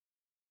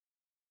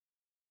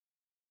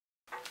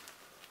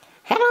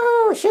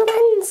Hello,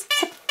 humans!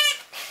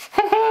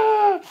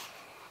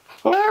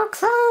 Now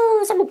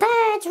crows and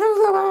birds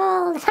rule the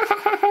world!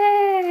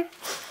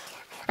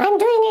 I'm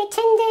doing a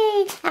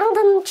 10-day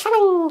album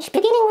challenge,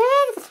 beginning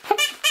with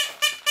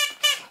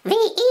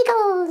the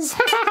Eagles!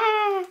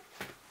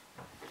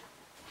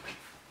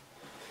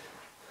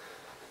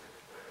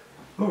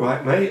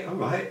 Alright mate,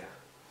 alright.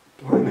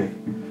 Blimey.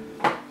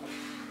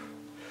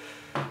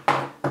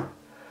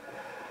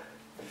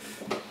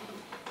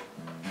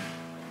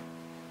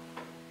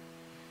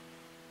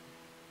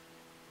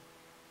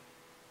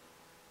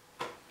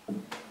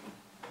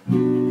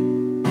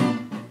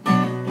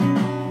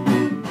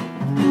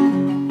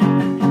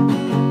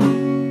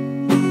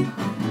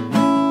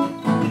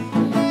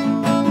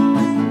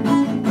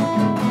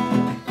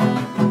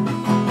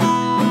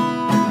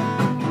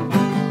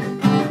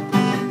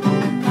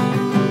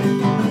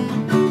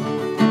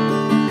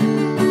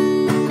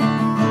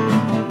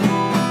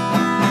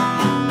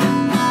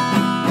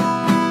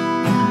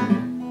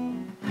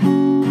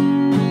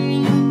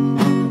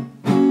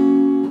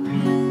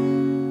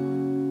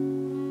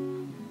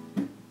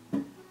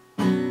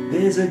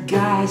 There's a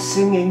guy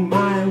singing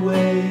my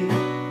way.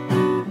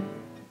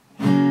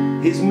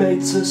 His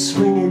mates are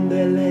swinging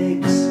their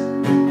legs.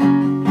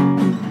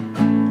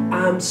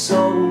 I'm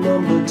song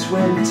number 20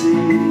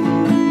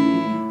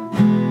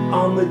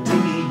 on the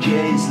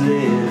DJ's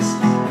list.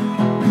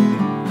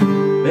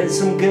 There's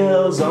some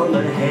girls on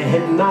a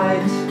head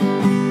night.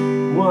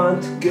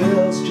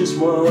 Girls just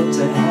want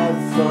to have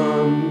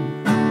fun.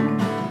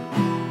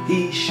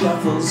 He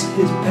shuffles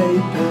his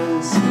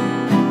papers.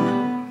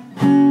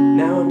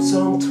 Now I'm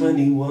song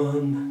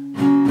 21.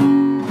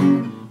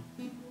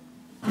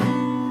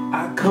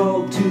 I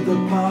called to the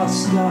bar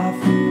staff.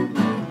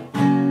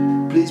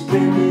 Please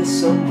bring me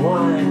some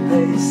wine,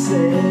 they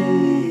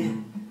say.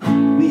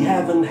 We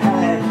haven't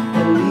had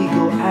a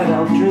legal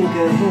adult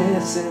drinker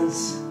here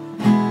since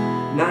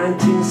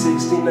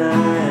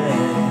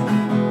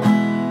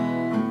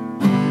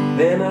 1969.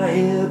 Then I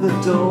hear the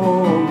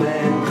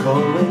doorman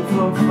calling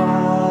from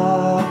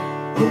far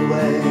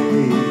away.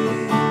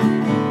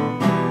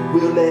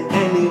 We'll let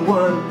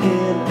anyone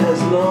in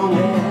as long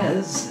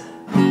as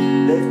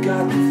they've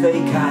got the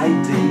fake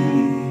ID.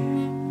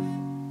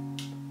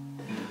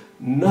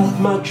 Not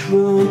much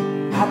room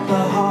at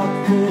the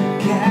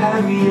Hertford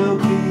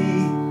Karaoke.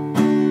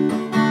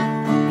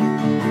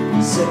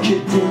 Such a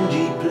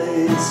dingy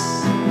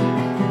place.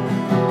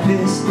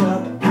 Pissed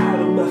up out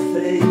of my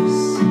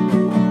face.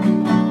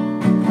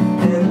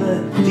 And the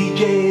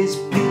DJ's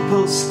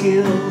people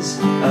skills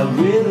are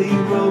really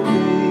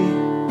ropey.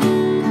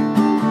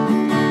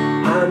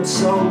 I'm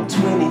song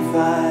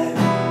 25.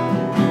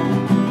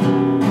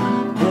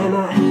 When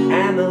I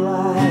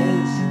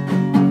analyze,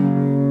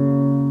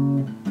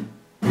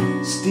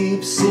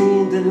 Steve's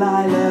seen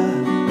Delilah,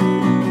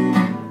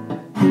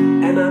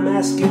 and I'm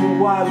asking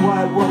why?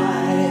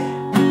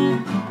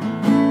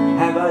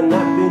 Have I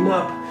not been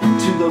up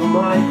to the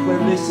mic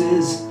when this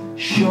is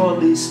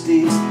surely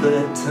Steve's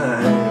third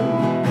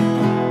time?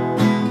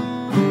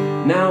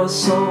 Now a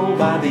song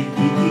by the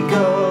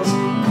Eagles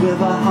with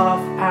a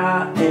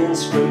half-hour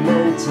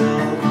instrumental.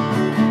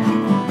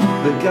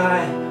 The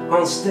guy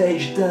on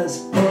stage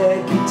does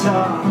air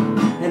guitar,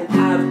 and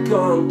I've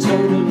gone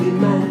totally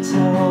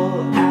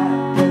mental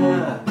at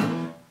the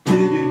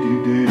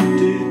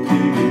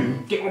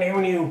do-do-do-do-do-do-do. Get me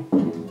on you.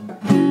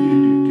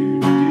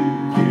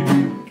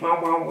 Do-do-do-do-do-do. Wow,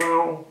 wow,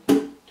 wow.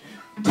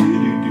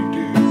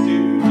 Do-do-do-do-do-do.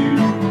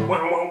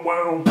 Wow, wow,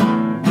 wow.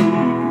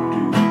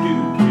 Do-do-do-do-do.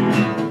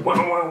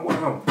 Wow, wow, wow.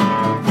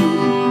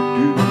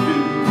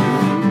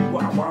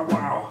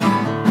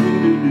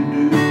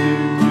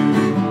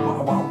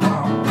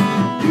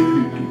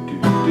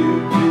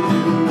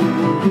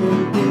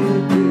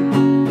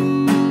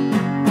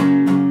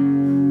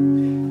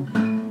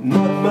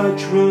 Not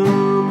much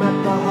room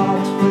at the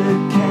Hertford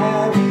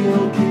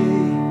Karaoke.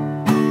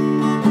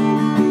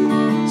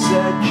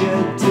 Such a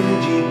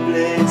dingy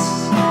place.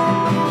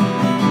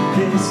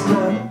 Pissed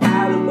up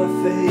out of my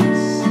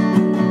face.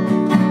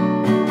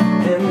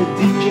 And the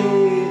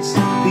DJ's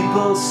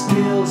people's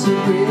skills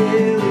are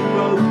really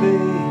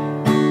ropey.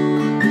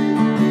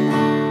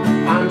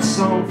 I'm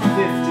song 55.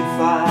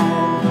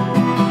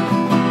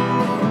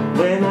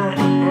 When I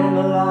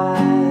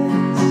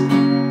analyze,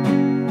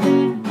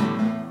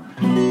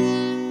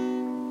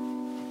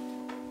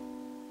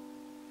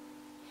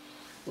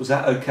 was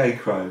that okay,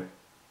 Crow?